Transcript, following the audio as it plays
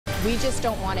We just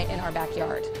don't want it in our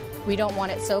backyard. We don't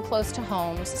want it so close to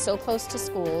homes, so close to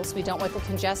schools. We don't want the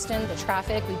congestion, the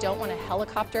traffic. We don't want a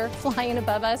helicopter flying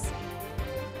above us.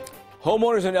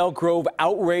 Homeowners in Elk Grove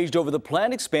outraged over the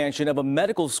planned expansion of a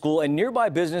medical school, and nearby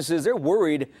businesses, they're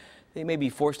worried they may be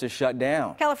forced to shut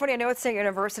down. California North State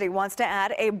University wants to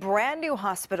add a brand new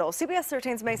hospital. CBS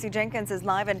 13's Macy Jenkins is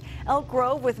live in Elk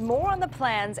Grove with more on the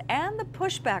plans and the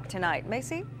pushback tonight.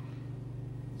 Macy?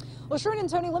 Well, Sharon and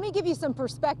Tony, let me give you some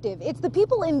perspective. It's the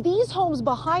people in these homes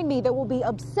behind me that will be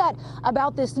upset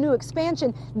about this new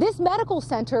expansion. This medical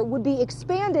center would be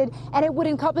expanded, and it would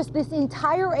encompass this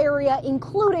entire area,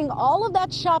 including all of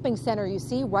that shopping center you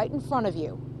see right in front of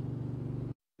you.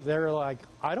 They're like,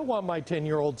 I don't want my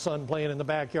 10-year-old son playing in the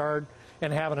backyard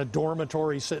and having a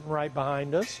dormitory sitting right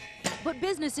behind us. But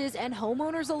businesses and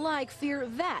homeowners alike fear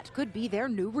that could be their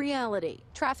new reality.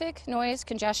 Traffic, noise,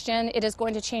 congestion, it is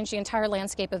going to change the entire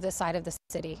landscape of this side of the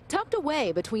city. Tucked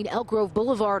away between Elk Grove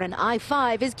Boulevard and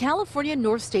I-5 is California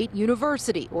North State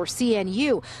University, or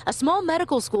CNU, a small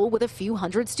medical school with a few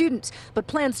hundred students. But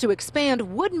plans to expand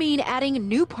would mean adding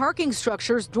new parking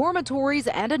structures, dormitories,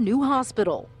 and a new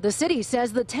hospital. The city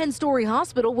says the 10-story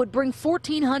hospital would bring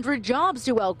 1,400 jobs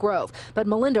to Elk Grove. But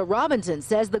Melinda Robinson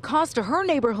says the cost to her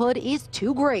neighborhood is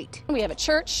too great. We have a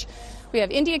church, we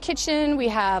have India Kitchen, we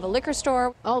have a liquor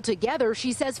store. Altogether,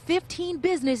 she says 15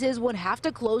 businesses would have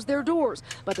to close their doors,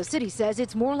 but the city says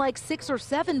it's more like 6 or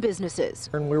 7 businesses.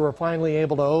 And we were finally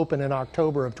able to open in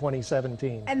October of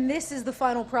 2017. And this is the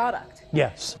final product?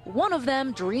 Yes. One of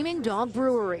them, Dreaming Dog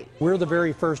Brewery. We're the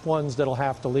very first ones that'll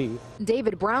have to leave.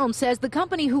 David Brown says the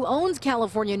company who owns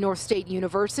California North State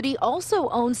University also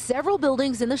owns several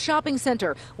buildings in the shopping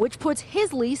center, which puts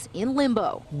his lease in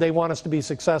limbo. They want us to be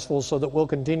successful so that we'll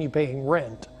continue paying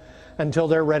rent until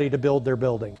they're ready to build their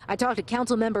building. I talked to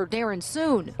Councilmember Darren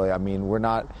Suen. I mean, we're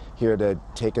not here to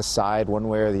take a side one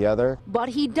way or the other. But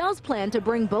he does plan to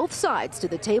bring both sides to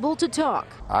the table to talk.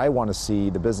 I want to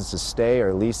see the businesses stay or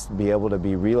at least be able to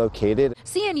be relocated.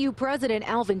 CNU President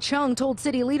Alvin Chung told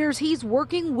city leaders he's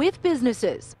working with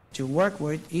businesses to work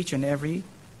with each and every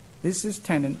business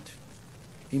tenant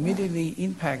immediately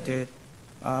impacted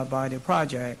by the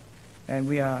project, and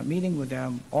we are meeting with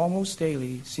them almost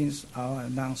daily since our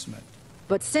announcement.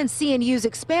 But since CNU's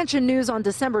expansion news on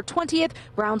December 20th,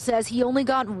 Brown says he only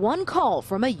got one call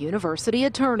from a university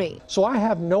attorney. So I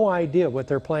have no idea what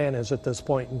their plan is at this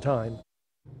point in time.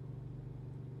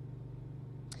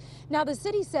 Now, the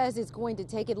city says it's going to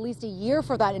take at least a year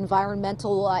for that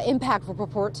environmental impact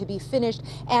report to be finished,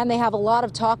 and they have a lot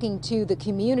of talking to the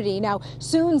community. Now,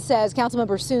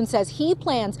 Councilmember Suen says he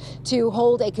plans to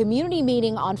hold a community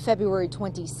meeting on February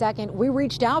 22nd. We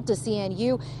reached out to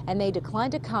CNU, and they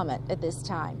declined to comment at this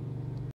time.